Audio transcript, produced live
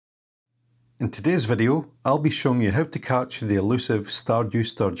In today's video, I'll be showing you how to catch the elusive Stardew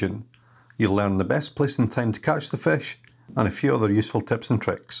Sturgeon. You'll learn the best place and time to catch the fish, and a few other useful tips and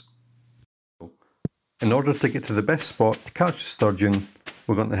tricks. In order to get to the best spot to catch the sturgeon,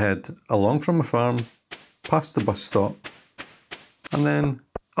 we're going to head along from the farm, past the bus stop, and then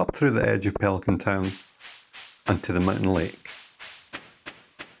up through the edge of Pelican Town and to the mountain lake.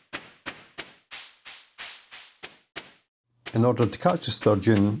 In order to catch a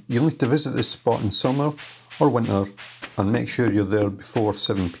sturgeon, you'll need to visit this spot in summer or winter and make sure you're there before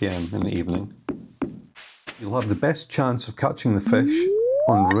 7 PM in the evening. You'll have the best chance of catching the fish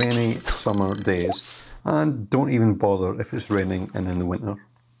on rainy summer days, and don't even bother if it's raining and in the winter.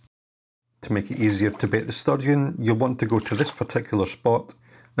 To make it easier to bait the sturgeon, you'll want to go to this particular spot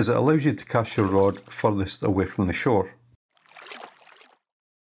as it allows you to cast your rod furthest away from the shore.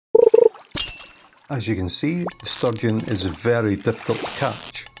 As you can see, the sturgeon is very difficult to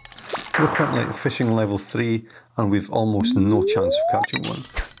catch. We're currently at fishing level 3 and we've almost no chance of catching one.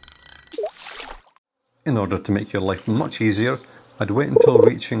 In order to make your life much easier, I'd wait until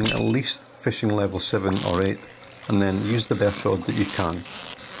reaching at least fishing level 7 or 8 and then use the best rod that you can.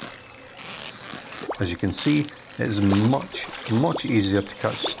 As you can see, it is much easier to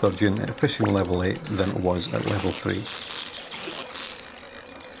catch sturgeon at fishing level 8 than it was at level 3.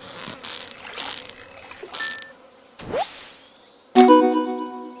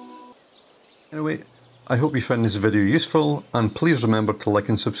 Anyway, I hope you found this video useful, and please remember to like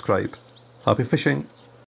and subscribe. Happy fishing!